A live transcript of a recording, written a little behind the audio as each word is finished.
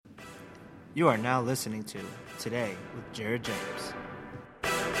You are now listening to Today with Jared James.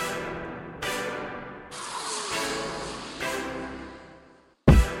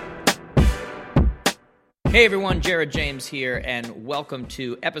 Hey everyone, Jared James here, and welcome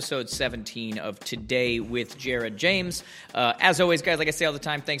to episode 17 of Today with Jared James. As always, guys, like I say all the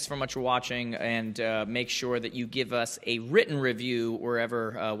time, thanks so much for watching, and make sure that you give us a written review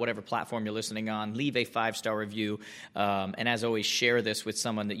wherever, whatever platform you're listening on. Leave a 5-star review, and as always, share this with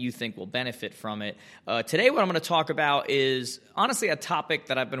someone that you think will benefit from it. Today, what I'm going to talk about is honestly a topic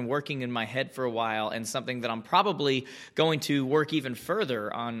that I've been working in my head for a while, and something that I'm probably going to work even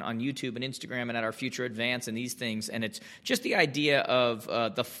further on YouTube and Instagram and at our future advance and these things, and it's just the idea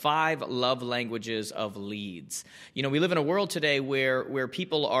of the 5 love languages of leads. You know, we live in a world today where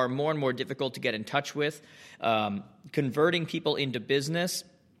people are more and more difficult to get in touch with. Converting people into business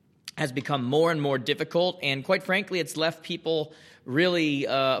has become more and more difficult, and quite frankly, it's left people really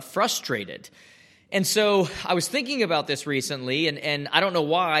frustrated. And so I was thinking about this recently, and I don't know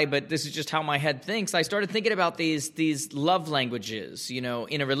why, but this is just how my head thinks. I started thinking about these love languages. You know,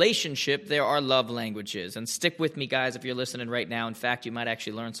 in a relationship, there are love languages. And stick with me, guys, if you're listening right now. In fact, you might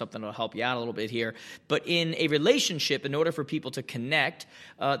actually learn something that will help you out a little bit here. But in a relationship, in order for people to connect,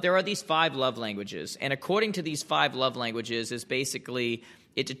 there are these 5 love languages. And according to these 5 love languages is basically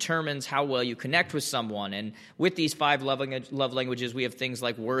it determines how well you connect with someone. And with these 5 love languages, we have things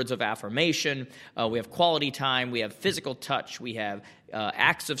like words of affirmation, we have quality time, we have physical touch, we have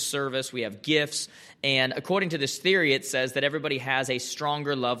acts of service, we have gifts. And according to this theory, it says that everybody has a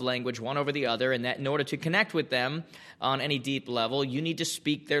stronger love language, one over the other, and that in order to connect with them on any deep level, you need to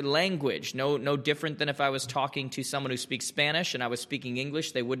speak their language. No different than if I was talking to someone who speaks Spanish and I was speaking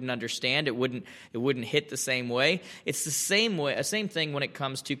English, they wouldn't understand. It wouldn't hit the same way. It's the same thing when it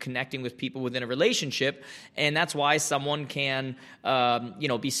comes to connecting with people within a relationship, and that's why someone can,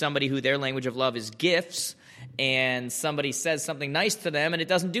 be somebody who their language of love is gifts, and somebody says something nice to them, and it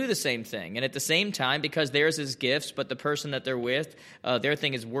doesn't do the same thing. And at the same time, because theirs is gifts, but the person that they're with, their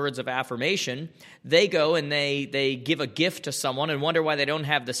thing is words of affirmation, they go and they give a gift to someone and wonder why they don't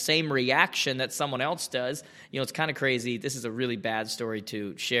have the same reaction that someone else does. You know, it's kind of crazy. This is a really bad story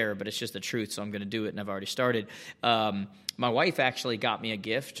to share, but it's just the truth, so I'm going to do it, and I've already started. My wife actually got me a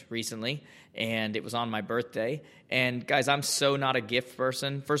gift recently, and it was on my birthday. And guys, I'm so not a gift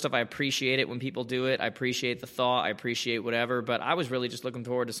person. First off, I appreciate it when people do it. I appreciate the thought. I appreciate whatever. But I was really just looking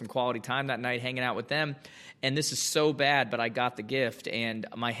forward to some quality time that night, hanging out with them. And this is so bad, but I got the gift, and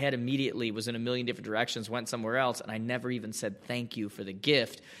my head immediately was in a million different directions, went somewhere else, and I never even said thank you for the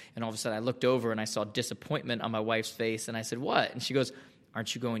gift. And all of a sudden, I looked over, and I saw disappointment on my wife's face, and I said, "What?" And she goes,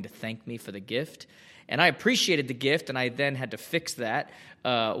 "Aren't you going to thank me for the gift?" And I appreciated the gift, and I then had to fix that,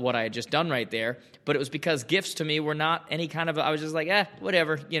 what I had just done right there. But it was because gifts to me were not any kind of, I was just like,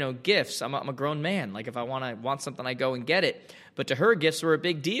 whatever, gifts. I'm a grown man. Like, if I want something, I go and get it. But to her, gifts were a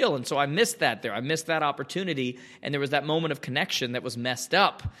big deal, and so I missed that there. I missed that opportunity, and there was that moment of connection that was messed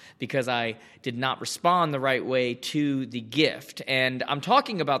up because I did not respond the right way to the gift. And I'm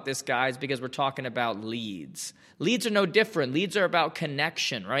talking about this, guys, because we're talking about leads. Leads are no different. Leads are about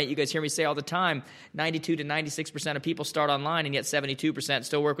connection, right? You guys hear me say all the time, 92 to 96% of people start online, and yet 72%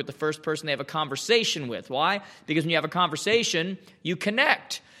 still work with the first person they have a conversation with. Why? Because when you have a conversation, you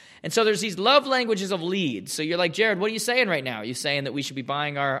connect. And so there's these love languages of leads. So you're like, Jared, what are you saying right now? Are you saying that we should be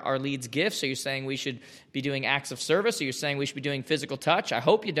buying our leads gifts? Are you saying we should be doing acts of service? Are you saying we should be doing physical touch? I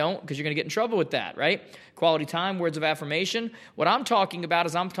hope you don't, because you're going to get in trouble with that, right? Quality time, words of affirmation. What I'm talking about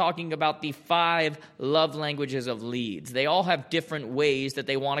is I'm talking about the 5 love languages of leads. They all have different ways that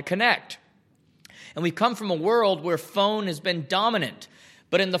they want to connect. And we've come from a world where phone has been dominant.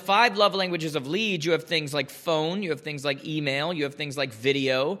 But in the 5 love languages of leads, you have things like phone, you have things like email, you have things like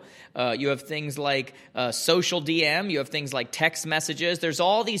video, you have things like social DM, you have things like text messages. There's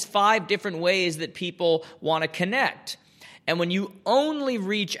all these 5 different ways that people want to connect. And when you only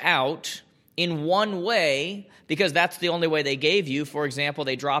reach out in one way, because that's the only way they gave you. For example,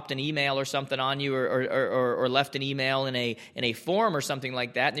 they dropped an email or something on you, or left an email in a form or something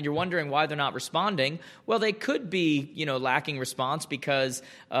like that, and you're wondering why they're not responding. Well, they could be, lacking response because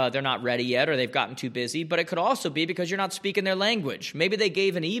they're not ready yet, or they've gotten too busy. But it could also be because you're not speaking their language. Maybe they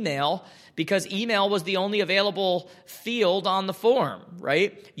gave an email because email was the only available field on the form,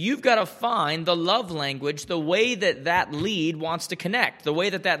 right? You've got to find the love language, the way that lead wants to connect, the way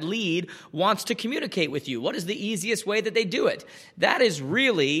that lead wants to communicate with you. What is the easiest way that they do it? That is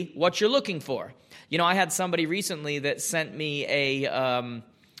really what you're looking for. I had somebody recently that sent me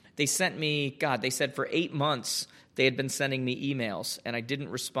they said for 8 months they had been sending me emails, and I didn't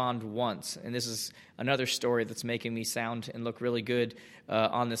respond once. And this is another story that's making me sound and look really good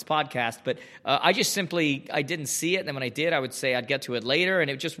on this podcast. But I didn't see it, and then when I did, I would say I'd get to it later,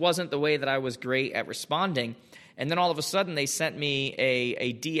 and it just wasn't the way that I was great at responding. And then all of a sudden, they sent me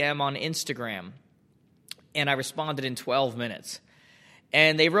a DM on Instagram, and I responded in 12 minutes.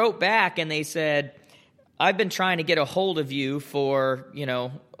 And they wrote back, and they said, I've been trying to get a hold of you for,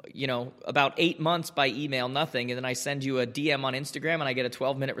 about 8 months by email, nothing. And then I send you a DM on Instagram and I get a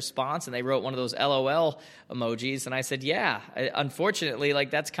 12-minute response, and they wrote one of those LOL emojis. And I said, yeah, unfortunately,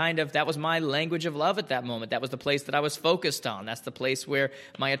 that was my language of love at that moment. That was the place that I was focused on. That's the place where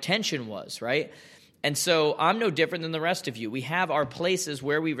my attention was, right? And so I'm no different than the rest of you. We have our places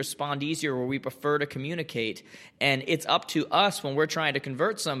where we respond easier, where we prefer to communicate. And it's up to us when we're trying to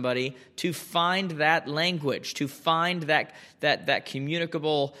convert somebody to find that language, to find that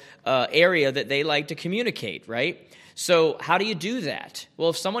communicable area that they like to communicate, right? So how do you do that? Well,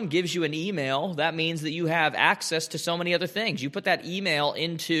 if someone gives you an email, that means that you have access to so many other things. You put that email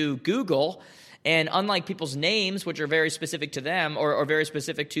into Google, and unlike people's names, which are very specific to them, or very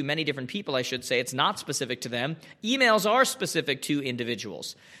specific to many different people, I should say, it's not specific to them. Emails are specific to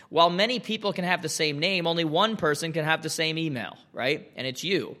individuals. While many people can have the same name, only one person can have the same email, right? And it's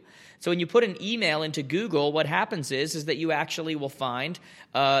you. So when you put an email into Google, what happens is that you actually will find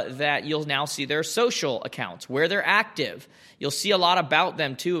that you'll now see their social accounts, where they're active. You'll see a lot about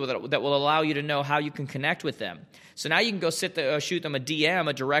them, too, that will allow you to know how you can connect with them. So now you can go shoot them a DM,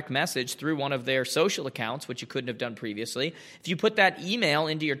 a direct message through one of their social accounts, which you couldn't have done previously. If you put that email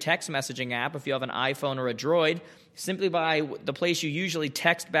into your text messaging app, if you have an iPhone or a Droid, simply by the place you usually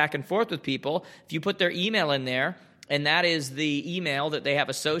text back and forth with people, if you put their email in there, and that is the email that they have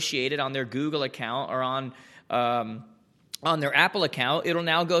associated on their Google account or on their Apple account, it'll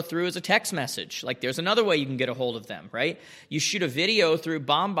now go through as a text message. Like, there's another way you can get a hold of them, right? You shoot a video through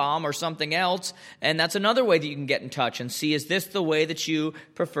BombBomb or something else, and that's another way that you can get in touch and see, is this the way that you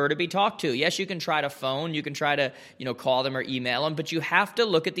prefer to be talked to? Yes, you can try to phone, you can try to, call them or email them, but you have to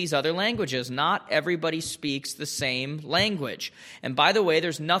look at these other languages. Not everybody speaks the same language. And by the way,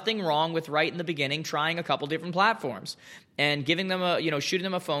 there's nothing wrong with right in the beginning trying a couple different platforms and giving them shooting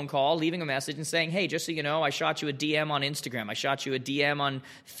them a phone call, leaving a message and saying, hey, just so you know, I shot you a DM on Instagram. I shot you a DM on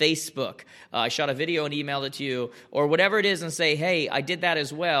Facebook. I shot a video and emailed it to you, or whatever it is, and say, hey, I did that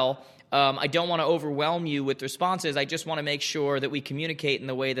as well. I don't want to overwhelm you with responses. I just want to make sure that we communicate in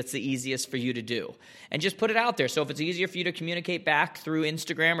the way that's the easiest for you to do. And just put it out there. So if it's easier for you to communicate back through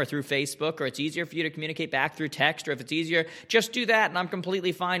Instagram or through Facebook, or it's easier for you to communicate back through text, or if it's easier, just do that, and I'm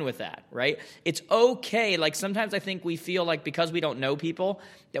completely fine with that, right? It's okay. Like, sometimes I think we feel like because we don't know people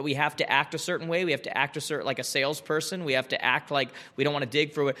that we have to act a certain way. We have to act like a salesperson. We have to act like we don't want to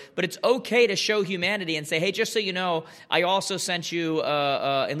dig for it. But it's okay to show humanity and say, hey, just so you know, I also sent you,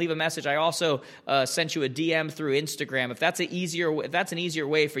 and leave a message, I also sent you a DM through Instagram. If that's an easier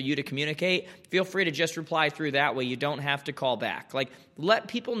way for you to communicate, feel free to just reply through that way. You don't have to call back. Like, let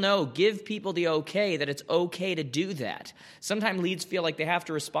people know, give people the okay that it's okay to do that. Sometimes leads feel like they have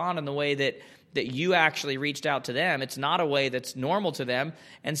to respond in the way that you actually reached out to them. It's not a way that's normal to them,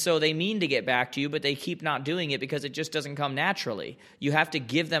 and so they mean to get back to you, but they keep not doing it because it just doesn't come naturally. You have to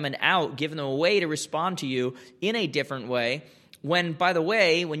give them an out, give them a way to respond to you in a different way. When, by the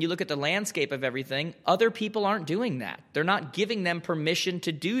way, when you look at the landscape of everything, other people aren't doing that. They're not giving them permission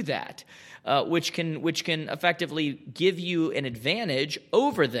to do that, which can effectively give you an advantage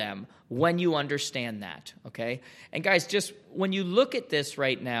over them when you understand that, okay? And guys, just when you look at this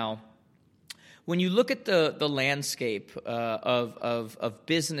right now, when you look at the landscape of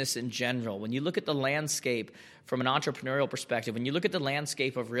business in general, when you look at the landscape from an entrepreneurial perspective, when you look at the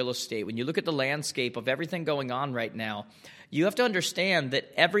landscape of real estate, when you look at the landscape of everything going on right now, you have to understand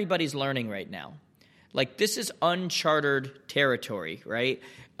that everybody's learning right now. Like, this is uncharted territory, right?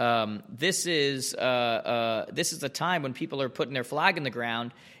 This is a time when people are putting their flag in the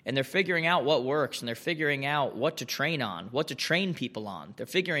ground and they're figuring out what works, and they're figuring out what to train on, what to train people on. They're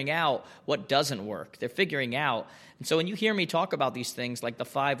figuring out what doesn't work. They're figuring out. And so when you hear me talk about these things like the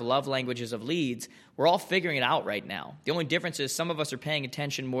 5 love languages of leads, we're all figuring it out right now. The only difference is some of us are paying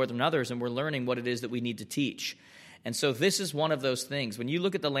attention more than others, and we're learning what it is that we need to teach. And so this is one of those things. When you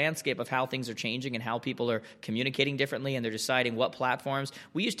look at the landscape of how things are changing and how people are communicating differently and they're deciding what platforms,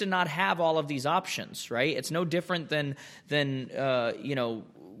 we used to not have all of these options, right? It's no different than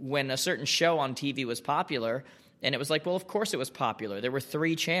when a certain show on TV was popular, and it was like, well, of course it was popular. There were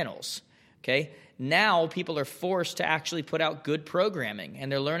 3 channels, okay? Now people are forced to actually put out good programming,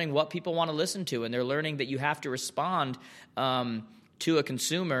 and they're learning what people want to listen to, and they're learning that you have to respond to a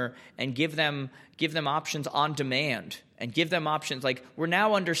consumer and give them options on demand and give them options. Like, we're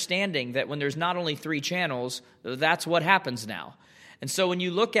now understanding that when there's not only 3 channels, that's what happens now. And so when you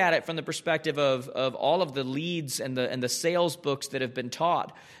look at it from the perspective of all of the leads and the sales books that have been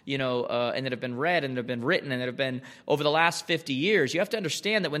taught, and that have been read and that have been written and that have been over the last 50 years, you have to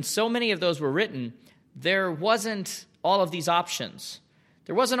understand that when so many of those were written, there wasn't all of these options.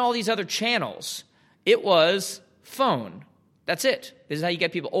 There wasn't all these other channels. It was phone. That's it. This is how you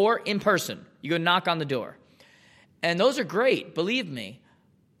get people. Or in person. You go knock on the door. And those are great, believe me.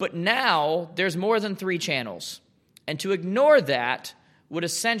 But now there's more than 3 channels. And to ignore that would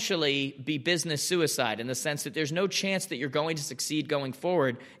essentially be business suicide, in the sense that there's no chance that you're going to succeed going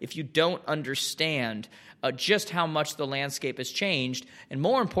forward if you don't understand just how much the landscape has changed. And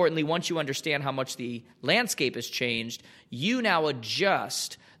more importantly, once you understand how much the landscape has changed, you now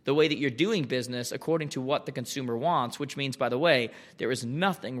adjust the way that you're doing business according to what the consumer wants, which means, by the way, there is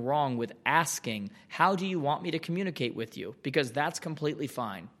nothing wrong with asking, how do you want me to communicate with you? Because that's completely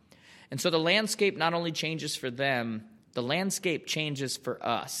fine. And so the landscape not only changes for them, the landscape changes for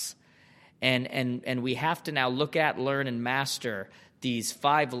us. And we have to now look at, learn, and master these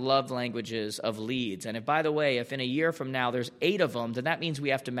 5 love languages of leads. And if, by the way, if in a year from now there's 8 of them, then that means we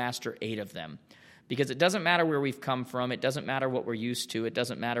have to master 8 of them. Because it doesn't matter where we've come from. It doesn't matter what we're used to. It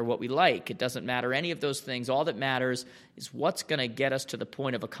doesn't matter what we like. It doesn't matter any of those things. All that matters is what's going to get us to the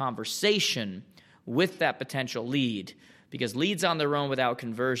point of a conversation with that potential lead. Because leads on their own without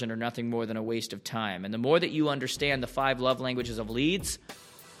conversion are nothing more than a waste of time. And the more that you understand the 5 love languages of leads,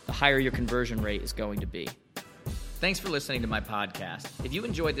 the higher your conversion rate is going to be. Thanks for listening to my podcast. If you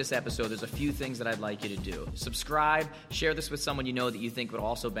enjoyed this episode, there's a few things that I'd like you to do. Subscribe, share this with someone you know that you think would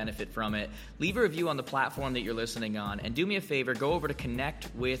also benefit from it. Leave a review on the platform that you're listening on. And do me a favor, go over to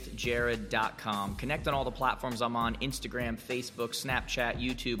connectwithjared.com. Connect on all the platforms I'm on: Instagram, Facebook, Snapchat,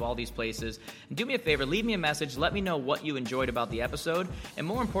 YouTube, all these places. And do me a favor, leave me a message. Let me know what you enjoyed about the episode. And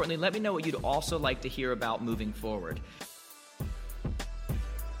more importantly, let me know what you'd also like to hear about moving forward.